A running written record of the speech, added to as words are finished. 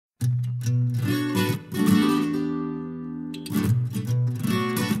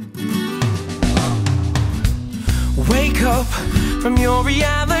up from your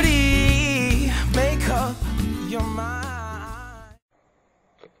reality. Make up your mind.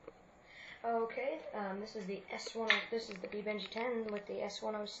 Okay, this is the This is the B-Benji 10 with the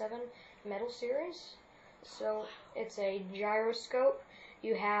S107 metal series. So it's a gyroscope.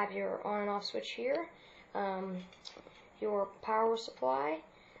 You have your on and off switch here. Your power supply.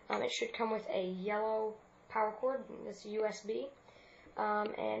 It should come with a yellow power cord. This USB.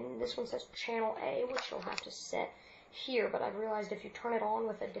 And this one says channel A, which you'll have to set here, but I've realized if you turn it on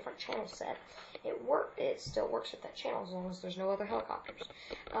with a different channel set, it still works with that channel as long as there's no other helicopters.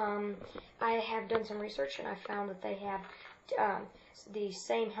 I have done some research and I found that they have the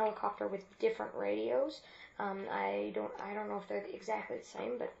same helicopter with different radios. I don't know if they're exactly the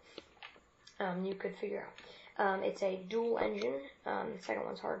same, but you could figure out. It's a dual engine. The second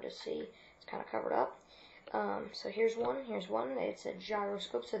one's hard to see. It's kind of covered up. So here's one. It's a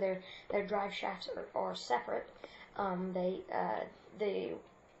gyroscope, so their drive shafts are separate. The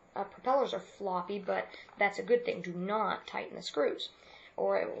propellers are floppy, but that's a good thing. Do not tighten the screws,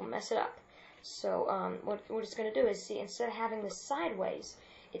 or it will mess it up. So what it's going to do is, see, instead of having this sideways,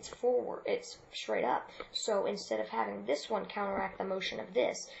 it's forward, it's straight up. So instead of having this one counteract the motion of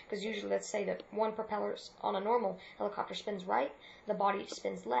this, because usually, let's say that one propeller on a normal helicopter spins right, the body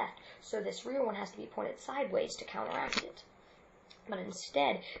spins left. So this rear one has to be pointed sideways to counteract it. But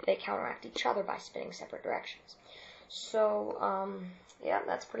instead, they counteract each other by spinning separate directions. So, yeah,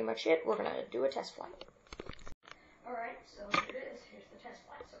 that's pretty much it. We're going to do a test flight. Alright, so here it is. Here's the test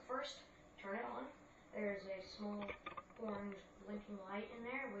flight. So first, turn it on. There's a small orange blinking light in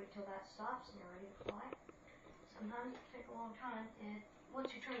there. Wait till that stops and you're ready to fly. Sometimes it can take a long time, and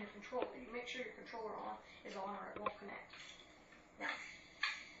once you turn your controller, you make sure your controller is on or it won't connect. Now,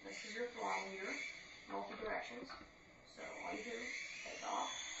 this is your throttle here, multi-directions. So all you do is take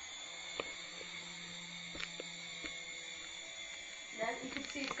off. Then you can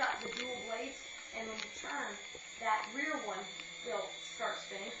see it's got the dual blades, and when you turn, that rear one will start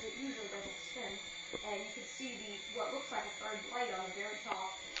spinning, because it usually doesn't spin. And you can see what looks like a third blade on the very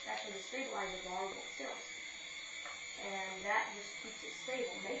top. That's where the stabilizer bar will tilt. And that just keeps it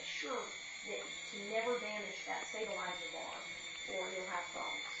stable. Make sure that to never damage that stabilizer bar, or you'll have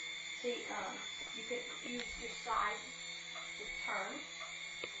problems. See, you can use your side to turn,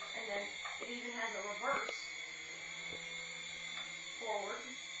 and then it even has a reverse forward,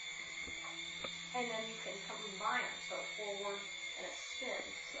 and then you can combine them, so forward and a spin.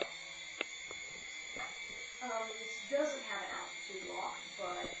 So this doesn't have an altitude lock,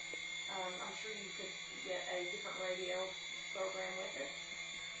 but I'm sure you could get a different radio program with it.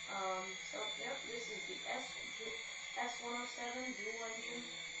 So yep, this is the S107 dual engine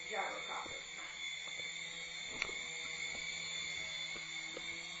gyrocopter.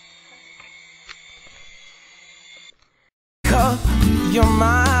 Up your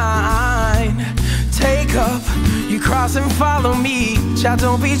mind, take up your cross and follow me. Child,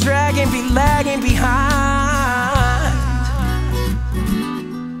 don't be dragging, be lagging behind.